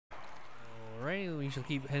shall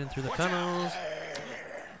keep heading through the tunnels.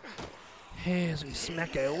 Hey, as we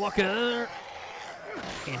smack a walker.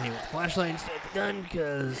 And hit with the flashlight instead of the gun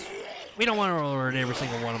because we don't want to alert every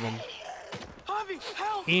single one of them.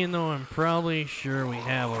 Even though I'm probably sure we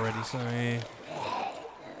have already, so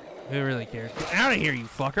who really cares? Get out of here, you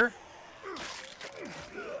fucker!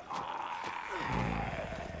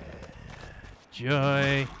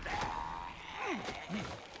 Joy.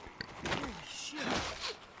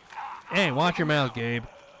 Hey, watch your mouth, Gabe.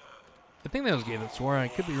 I think that was Gabe that swore. I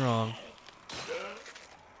could be wrong.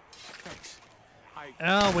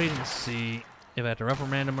 I'll wait and see if I have to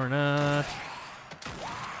reprimand him or not.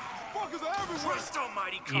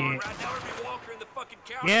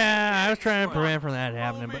 Yeah, I was trying to prevent from that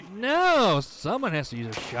happening, but no! Someone has to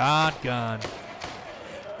use a shotgun.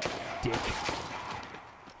 Dick.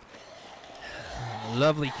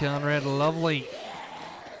 Lovely, Conrad, lovely.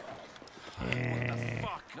 Yeah.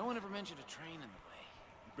 No one ever mentioned a train in the way.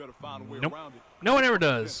 You better find a way around it. No one ever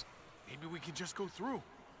does. Maybe we can just go through.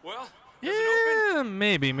 Well, yeah,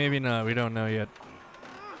 maybe, maybe not. We don't know yet.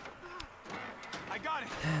 I got it.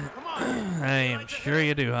 Come on. I am sure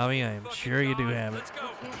you do, Javi. I am sure you do have it. We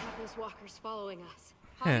can't have those walkers following us.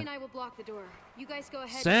 Javi and I will block the door. You guys go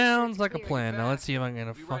ahead. Sounds like a plan. Now let's see if I'm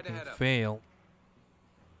gonna fucking fail.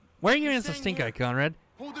 Where are you against the stink eye, Conrad?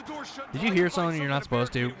 Did you hear something you're not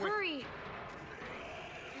supposed to? Hurry!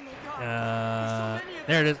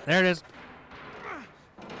 There it is. There it is.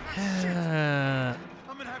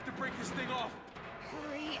 I'm gonna have to break this thing off.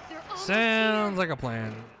 Hurry! They're almost Sounds here. like a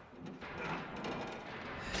plan.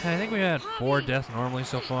 I think we had 4 deaths normally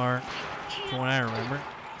so far, from what I remember.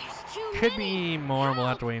 There's too Could many. be more. We'll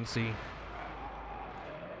have to wait and see.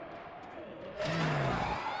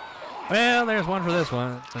 Well, there's one for this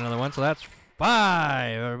one. Another one, so that's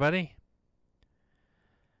 5, everybody.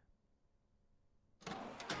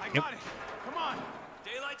 Yep. Come on.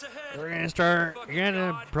 Daylight's ahead. We're gonna start. You're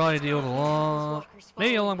gonna probably deal with a long,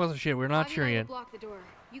 maybe a long bunch of shit. We're not Javi sure and I will yet. block the door.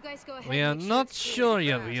 You guys go ahead. We are and make not it's clear. sure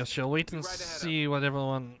yet. We shall wait and see what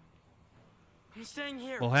everyone I'm staying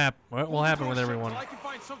here. will happen. What will happen with everyone? I can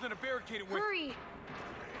find something to barricade it with. Hurry!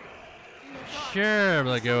 Sure,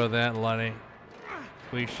 we'll go with that, Lottie.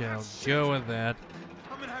 We shall go with that.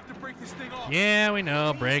 I'm gonna have to break this thing off. Yeah, we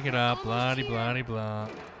know. Break it up. Blah de blah de blah.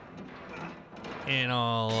 And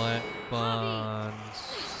all that fun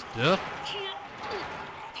stuff. Can't.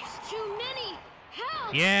 There's too many.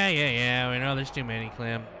 Help! Yeah. We know there's too many,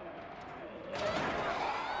 Clem.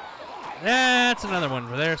 That's another one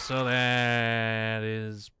for there. So that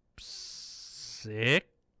is 6.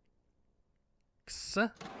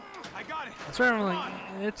 I got it. That's right. Like,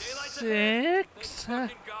 it's 6.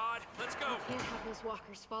 Fucking God. Let's go. We can't have those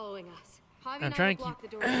walkers following us. Javi I'm and I trying will to block the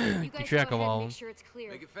door. You keep guys track go of ahead all and of make sure it's clear.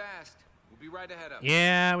 Make it fast. We'll be right ahead of.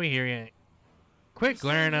 Yeah, we hear you. Quit Stay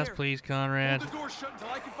glaring at us, here. please, Hold Conrad. the door shut until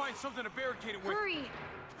I can find something to barricade it with. Hurry!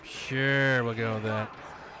 Sure, we'll go with that.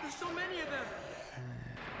 There's so many of them.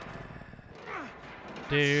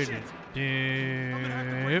 Dude, I'm gonna have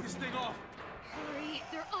to break this thing off. Hurry!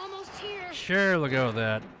 They're almost here. Sure, we'll go with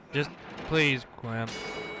that. Just please, Clem.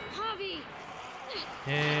 Javi!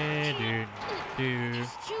 Hey, dude. There's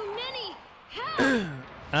too many. Help!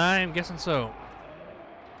 I'm guessing so.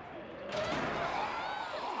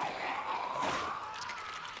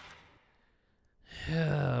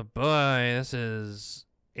 Oh boy, this is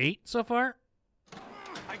 8 so far.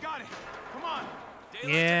 I got it. Come on.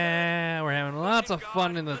 Yeah, we're having lots of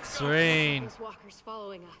fun in the train. Those walkers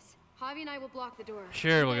following us. Javi and I will block the door.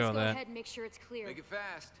 Sure, You we'll guys go with that. ahead and make sure it's clear. Make it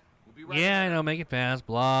fast. We'll be right Yeah, I ahead. know, make it fast.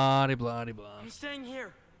 Blah de blah de blah. I'm staying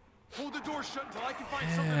here. Hold the door shut until I can find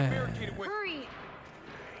something to barricade it with. Hurry!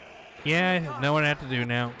 Yeah, know what I have to do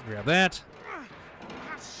now. Grab that.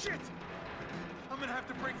 Shit. I'm gonna have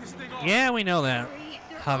to break this thing off. Yeah, we know that. Hurry!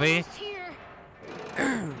 They're Javi. almost here.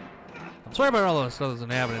 I'm sorry about all this stuff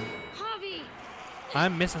that's happening. Javi!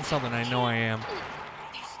 I'm missing something. I know I am.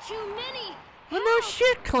 There's too many. Well, no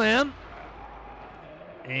shit, Clem.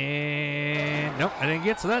 And nope, I didn't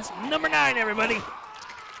get. So that's number 9, everybody.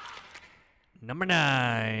 Number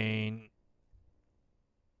 9.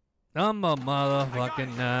 Number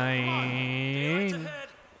motherfucking 9. Daylight's ahead.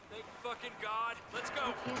 Thank fucking God. Let's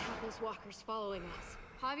go. We can't have those walkers following us.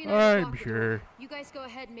 Javi and I will I'm block the sure. door. You guys go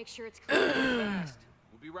ahead and make sure it's clear. Fast.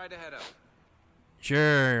 We'll be right ahead of.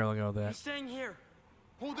 Sure, I'll go with I'm that. staying here.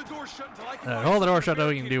 Hold the door shut until I can find Hold the door something shut to so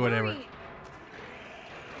we can do whatever. Hurry!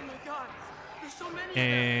 Oh my God. There's so many of them.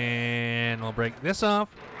 And we'll break this off.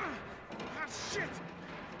 Shit.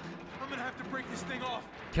 I'm gonna have to break this thing off.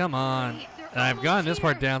 Come on. Hurry, they're And I've gotten almost this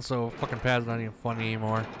part here. down so fucking Pad's not even funny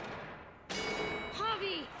anymore.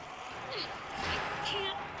 Javi!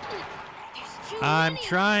 Can't. There's too I'm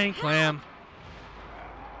trying, Clam.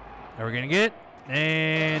 Are we gonna get it?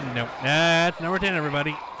 And nope. That's number 10,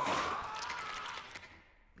 everybody.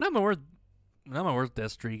 Not my worst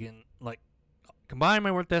death streak, and like combined,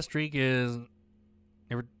 my worst death streak is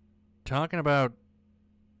they were talking about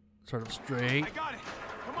sort of straight. I got it.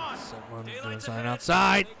 Come on. Someone doing Daylight's something ahead.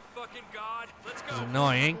 outside. Thank fucking God. Let's It's go.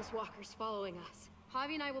 annoying. Those walkers following us.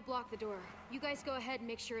 Javi and I will block the door. You guys go ahead and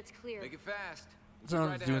make sure it's clear. Make it fast.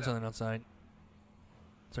 Someone's doing something outside.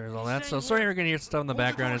 So there's all that. So Staying sorry here. you're gonna hear stuff in the Hold door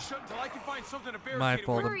background. It's shut until I can find something to my barricade it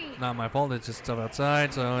fault. with. Hurry. Not my fault. It's just stuff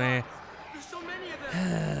outside. So There's so many of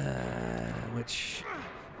them. which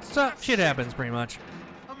stuff shit happens pretty much.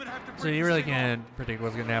 I'm gonna have to break So you this really thing can't predict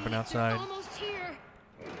what's gonna happen They're outside. almost here.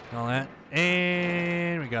 All that.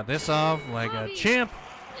 And we got this off like a champ.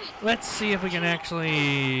 Let's see if we can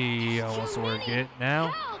actually. Oh, what's the word? Get it now.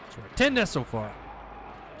 Help! So we're 10 deaths so far.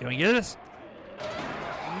 Can we get this?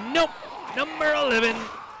 Nope. Number 11.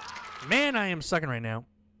 Man, I am sucking right now.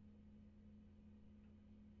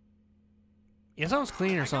 Yeah, someone's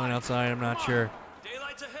clean or something outside. I'm not sure.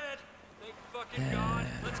 Daylight's ahead. Thank fucking God.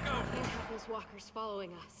 Let's go. We have those walkers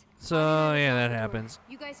following us. So, yeah, that happens.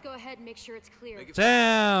 You guys go ahead and make sure it's clear. Make it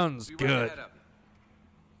Sounds Be ready to good. head up.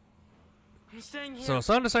 I'm staying here. So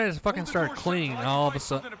someone decided to fucking Hold the start door shut cleaning till I can all of a find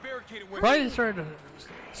sudden. something to barricade it with. Probably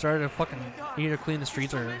started to fucking either clean the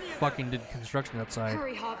streets or fucking did construction outside.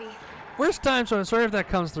 Hurry, Javi. Worst time, so I'm sorry if that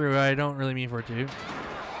comes through. I don't really mean for it to.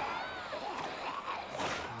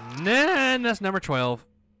 And that's number 12.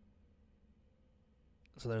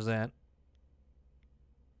 So there's that.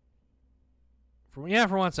 For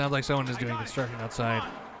once, sounds like someone is doing construction outside.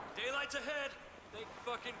 Daylight's ahead. Thank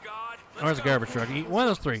fucking God. Or it's a garbage truck. One of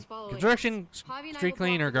those three. Following Construction, us. Javi and I street will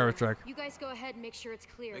clean, block or the door. garbage truck. You guys go ahead and make sure it's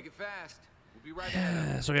clear. Make it fast. We'll be right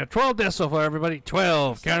ahead. So we have 12 deaths so far, everybody.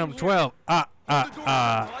 12. Count them, 12. Hold the door shut until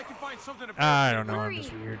I can find something to I barricade don't know. I'm Hurry.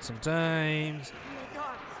 just weird sometimes. Oh my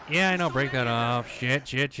God. Yeah, I know. So Break that many of them. off. Shit,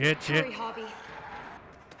 shit, shit, shit. Hurry, Javi.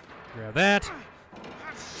 Grab that.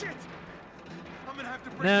 Ah, shit. I'm gonna have to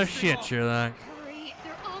break No this thing shit, off. Sherlock. Hurry.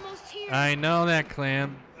 They're almost here. I know that,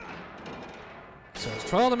 Clam. So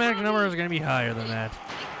 12, the magic number is going to be higher than that.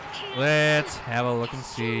 Can't Let's move. have a look and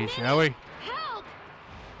see, shall we? Help!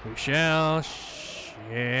 We shall.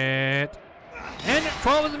 Shit. And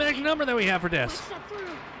 12 is the magic number that we have for deaths. Push that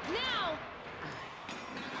through. Now!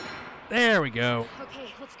 There we go.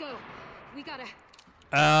 Okay, let's go. We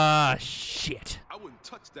gotta... Shit. I wouldn't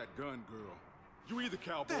touch that gun, girl. You either, What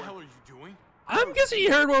cowboy. the hell are you doing? I'm guessing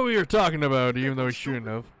you heard what we were talking about, even though we shouldn't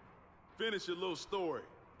have. Finish your little story.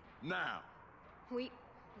 Now, We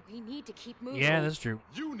need to keep moving. Yeah, that's true.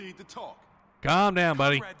 you need to talk. Calm down,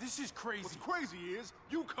 buddy. Brad, this is crazy. What's crazy is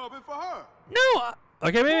you covered for her. No!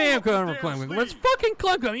 Okay, maybe I'm Pull up covering the for damn Clem. Let's sleeve. fucking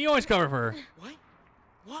Clem. You always cover for her. What?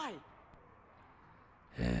 Why?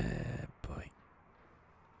 Boy.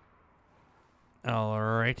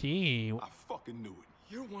 Alrighty. I fucking knew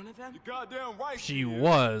it. You're one of them? You goddamn right. She is.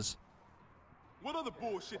 was. What other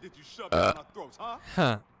bullshit did you shove down our throats, huh?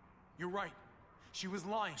 Huh. You're right. She was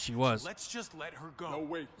lying. She was. So let's just let her go. No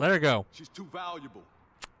way. Let her go. She's too valuable.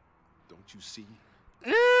 Don't you see?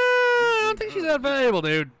 I don't think she's that valuable,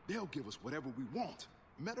 dude. They'll give us whatever we want.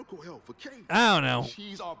 Medical help for Kate. I don't know.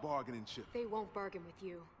 She's our bargaining chip. They won't bargain with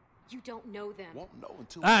you. You don't know them. Won't know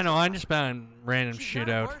until. I know. I just found random She's shit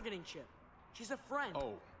not a out. bargaining chip. She's a friend.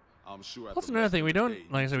 Oh, I'm sure. That's another thing. We don't,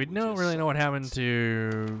 like I said, we don't really know what happened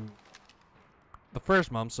to the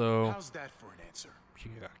first mom. So How's that for an answer? she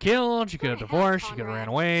got killed. She could have Go ahead, divorced. She could have Conrad. ran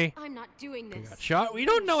away. I'm not doing She this. got shot. We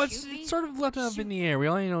don't know. It's Shoot me? sort of left up in the air. We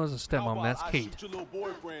only know it's a stepmom. That's I Kate. shoot your little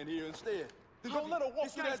boyfriend here instead. Then don't let her walk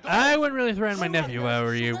This through guy's that door. I wouldn't really threaten my Shoot nephew if I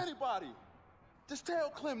were shoot you. Anybody. Just tell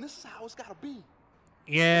Clem this is how it's gotta be.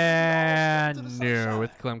 Yeah, To the no, sunshine.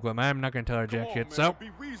 with Clem. I'm not gonna tell her Come jack on, shit. man, So be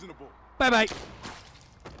reasonable. bye bye.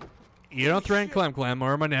 You don't threaten Clem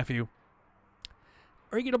or my nephew,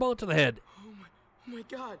 or you get a bullet to the head. Oh my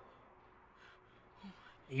God.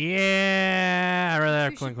 Yeah, I'd rather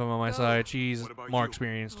have You Clem should on my go. side. She's What about more you?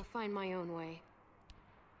 experienced. I'll find my own way.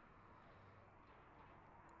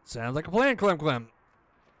 Sounds like a plan, Clem.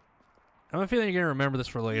 I have a feeling you're gonna remember this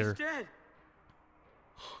for later. He's dead.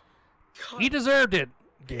 God, He deserved it,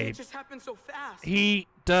 it Gabe. just happened so fast. He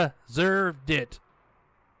deserved it.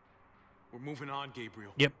 We're moving on,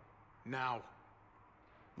 Gabriel. Yep. Now,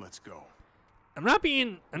 let's go. I'm not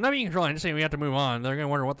being controlling. I'm just saying we have to move on. They're gonna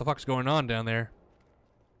wonder what the fuck's going on down there.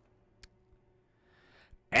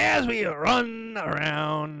 As we run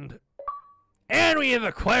around, and we have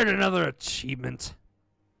acquired another achievement.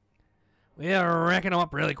 We are racking them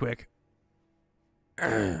up really quick.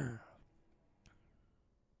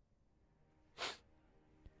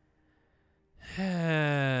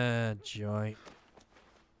 Joy.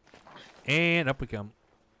 And up we come.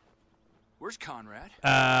 Where's Conrad?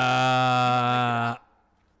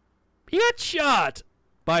 He got shot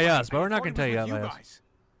by us, but we're not going to tell you that. that last. Guys.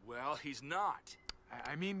 Well, he's not.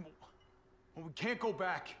 I mean, well, we can't go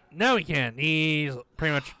back. No, he can't. He's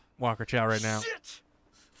pretty much Walker Chow right now. Shit!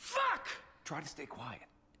 Fuck! Try to stay quiet.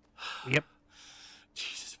 Yep.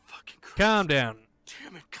 Jesus fucking Christ. Calm down.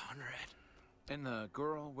 Damn it, Conrad. And the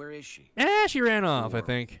girl, where is she? She ran off, I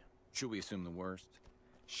think. Should we assume the worst?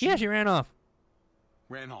 Yeah, she ran off.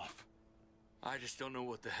 Ran off. I just don't know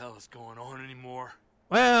what the hell is going on anymore.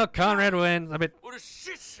 Well, Conrad wins. What a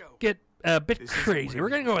shit show! Get a bit This isn't crazy. where We're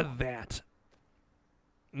we going to go belong. with that.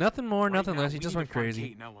 Nothing more, nothing Right now, less. He we just need went to find crazy.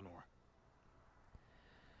 Kate and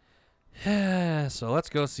Eleanor. So let's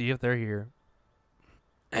go see if they're here.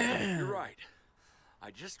 You're right.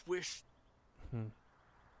 I just wish...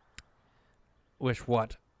 Wish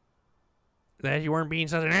what? That you weren't being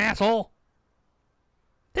such an asshole?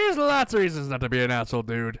 There's lots of reasons not to be an asshole,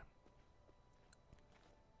 dude.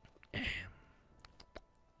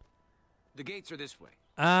 The gates are this way.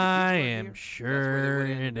 I right am here? sure That's where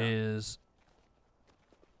they would it end up. is.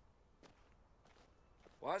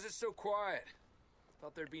 Why is it so quiet?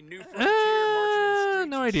 Thought there'd be new frontier marching in the streets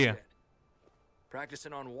no and idea. shit.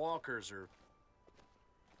 Practicing on walkers or...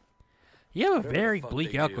 You have a Whatever the very fuck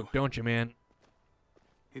bleak they outlook, do. don't you, man?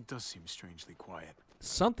 It does seem strangely quiet.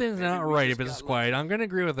 Something's Maybe not we right just if it's got quiet. lucky. I'm going to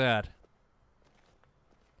agree with that.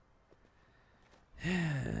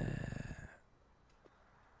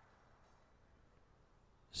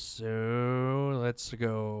 So, let's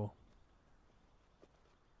go.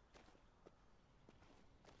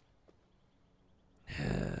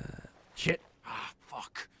 Shit. Ah,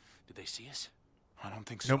 fuck. Did they see us? I don't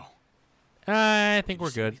think so. Nope. I think Did you we're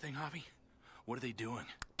see good. Anything, Javi? What are they doing?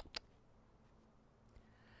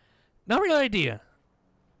 No real idea.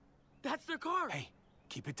 That's their car. Hey,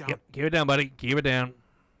 keep it down. Yep, keep it down, buddy. Keep it down.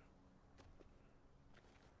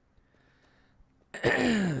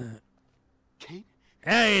 Kate?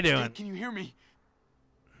 How you doing? Kate, can you hear me?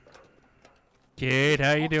 Kate,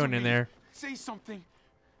 how you Talk to doing in me. there? Say something.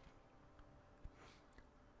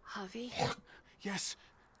 Javi, Yes.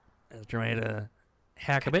 I was trying to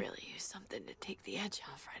hack a could bit. really use something to take the edge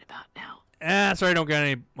off right about now. Sorry, I don't got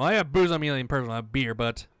any. Well, I have booze on me in person. I have beer,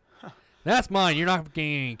 but that's mine. You're not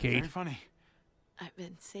getting any, Very Kate. funny. I've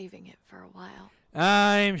been saving it for a while.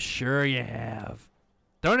 I'm sure you have.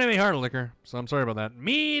 Don't have any hard liquor, so I'm sorry about that.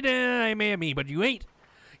 Meat, I may have meat, but you ain't.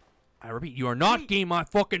 I repeat, you are not Wait, getting my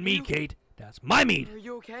fucking meat, you- Kate. That's my meat. Are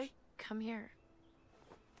you okay? Come here.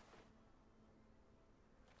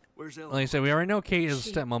 Where's Ella? Like I said, we already know Kate is a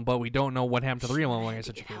She- stepmom, but we don't know what happened to the real mom. Like I had to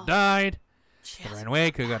said, she get could have help. died, She could have has ran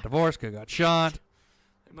away, could have got divorced, could have got shot,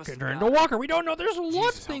 They must could have have turned into a died. walker. We don't know. There's lots of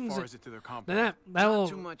Jesus, things how far that is it to their compound? that Not little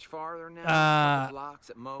too much farther now. uh, Couple blocks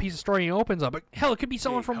at most. piece of story opens up. But hell, it could be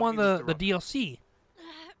someone Kate, from help one me of lift the her DLC.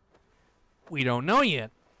 We don't know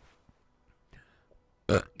yet.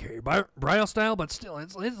 Carrie Brile style, but still,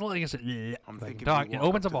 it's like I said, I'm if I can thinking talk, we it walk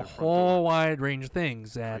opens up up to a their front whole door. wide range of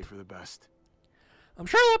things that Pray for the best. I'm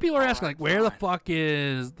sure a lot of people are asking, Alright, like, where the fine. fuck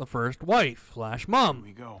is the first wife / Here mom?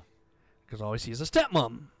 we go. Because all we see is a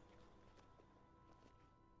stepmom.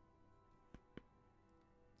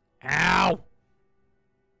 Ow!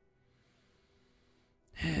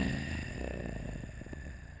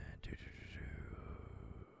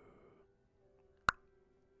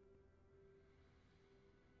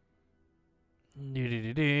 Do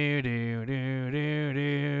do do do do do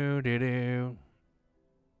do do do.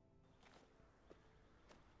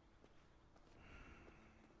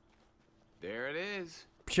 There it is.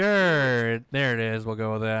 Sure, there it is. We'll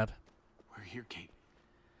go with that. We're here, Kate.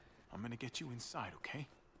 I'm gonna get you inside, okay?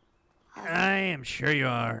 I am sure you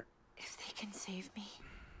are. If they can save me,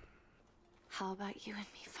 how about you and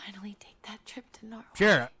me finally take that trip to Norway?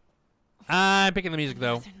 Sure. I'm picking the music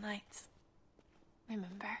though. Northern Lights.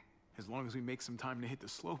 Remember? As long as we make some time to hit the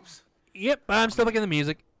slopes. Yep, I'm still picking the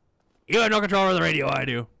music. You have no control over the radio. I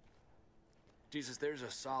do. Jesus, there's a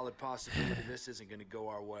solid possibility this isn't going to go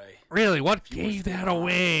our way. Really? What you wish gave me that well,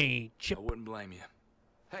 away? I Chip. wouldn't blame you.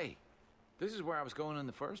 Hey, this is where I was going in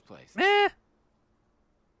the first place. Eh.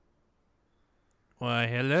 Why,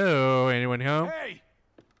 hello. Anyone home? Hey!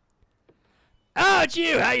 Oh, it's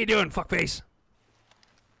you. How you doing, fuckface?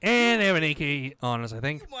 And they have an AK on us, I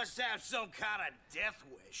think. Must have some kind of death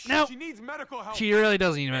wish. No, She needs medical help. she really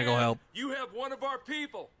does need medical help. You have one of our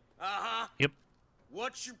people. Uh-huh. Yep.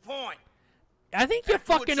 What's your point? I think you That's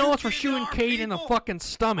what fucking you know us for did to shooting our Kate in the people? fucking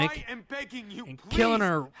stomach I am begging you, and please killing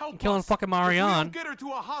her, help killing us. fucking If we Marianne. don't get her to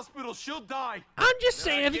a hospital, she'll die. I'm just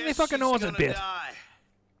saying, I think they guess fucking know us she's a gonna bit. die.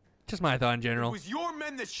 Just my thought in It general. was your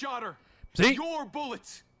men that shot her. See? Your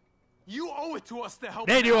bullets. You owe it to us to help.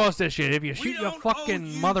 They her do out. all this shit. If you shoot your don't fucking owe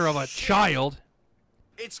you mother of a shit. child,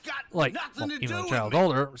 It's got like, nothing well, to even do a with child me.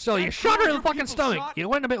 older, still, you That shot her in girl the fucking your people stomach. shot? You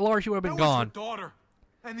went a bit lower, she would have been That was gone. her daughter.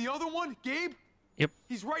 And the other one, Gabe? Yep,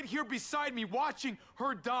 He's right here beside me watching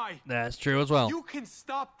her die. that's true as well. You can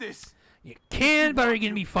stop this. You can, but are you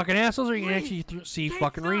gonna be fucking assholes, or are you gonna actually see Kate,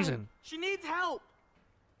 fucking stop. reason? She needs help.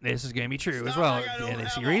 This is gonna be true as It's well. not like I don't Can they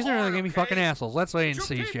have see a reason, or are they heart, gonna be okay? fucking assholes? Let's wait and You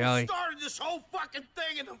see, people shall we? started this whole fucking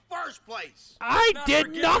thing in the first place. I Not did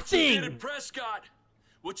forget what you did in nothing. Prescott.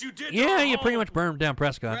 What you did to Yeah, our you pretty home. much burned down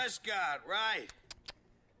Prescott. Prescott, right?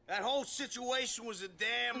 That whole situation was a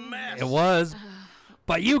damn mess. It was,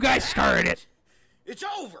 but you guys started it. It's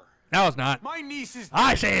over. No, it's not. My niece is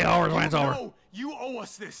I dead. say it over when it's over. No, you owe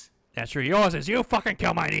us this. That's true. Yours is you fucking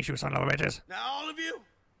kill my niece, you son of a bitches. Now, all of you,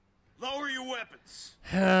 lower your weapons.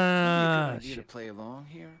 idea to Shit. play along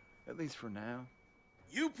here, at least for now.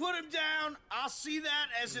 You put him down. I'll see that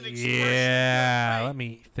as an expression. Yeah, of let faith.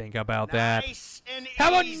 me think about that. Nice and How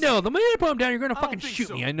about easy. no? The minute I put him down, you're gonna I don't fucking think shoot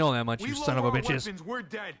so. me. I know that much, We you son of a lower our bitches. weapons, we're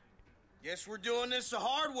dead. Guess we're doing this the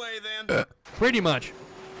hard way then. Pretty much.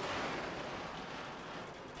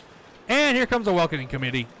 And here comes the welcoming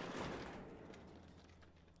committee.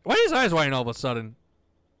 Why are his eyes widen all of a sudden?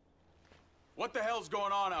 What the hell's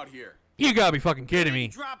going on out here? You gotta be fucking kidding They me.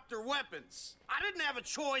 dropped their weapons. I didn't have a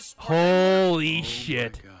choice. Holy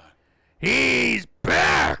shit. He's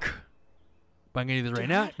back! But I'm gonna do this right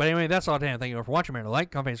now. But anyway, that's all I have. Thank you all for watching. Remember to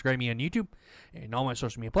like, comment, subscribe me on YouTube and all my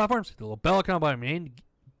social media platforms. Hit the little bell icon above my name.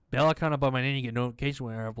 Bell icon above my name. You get notifications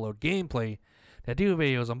when I upload gameplay, that I do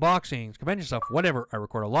videos, unboxings, convention stuff, whatever. I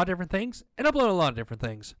record a lot of different things and upload a lot of different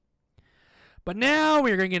things. But now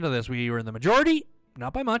we're gonna get into this. We were in the majority,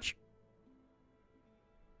 not by much.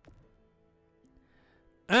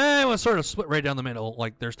 And it was sort of split right down the middle.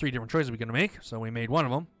 Like, there's 3 different choices we're going to make, so we made one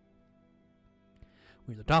of them.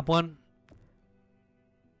 We're the top one.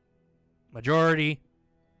 Majority.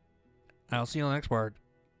 I'll see you on the next part.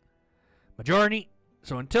 Majority.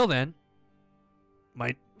 So until then,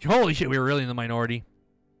 holy shit, we were really in the minority.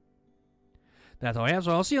 That's all I have,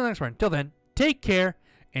 so I'll see you on the next part. Until then, take care,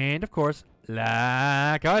 and of course,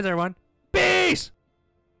 like always, everyone, peace!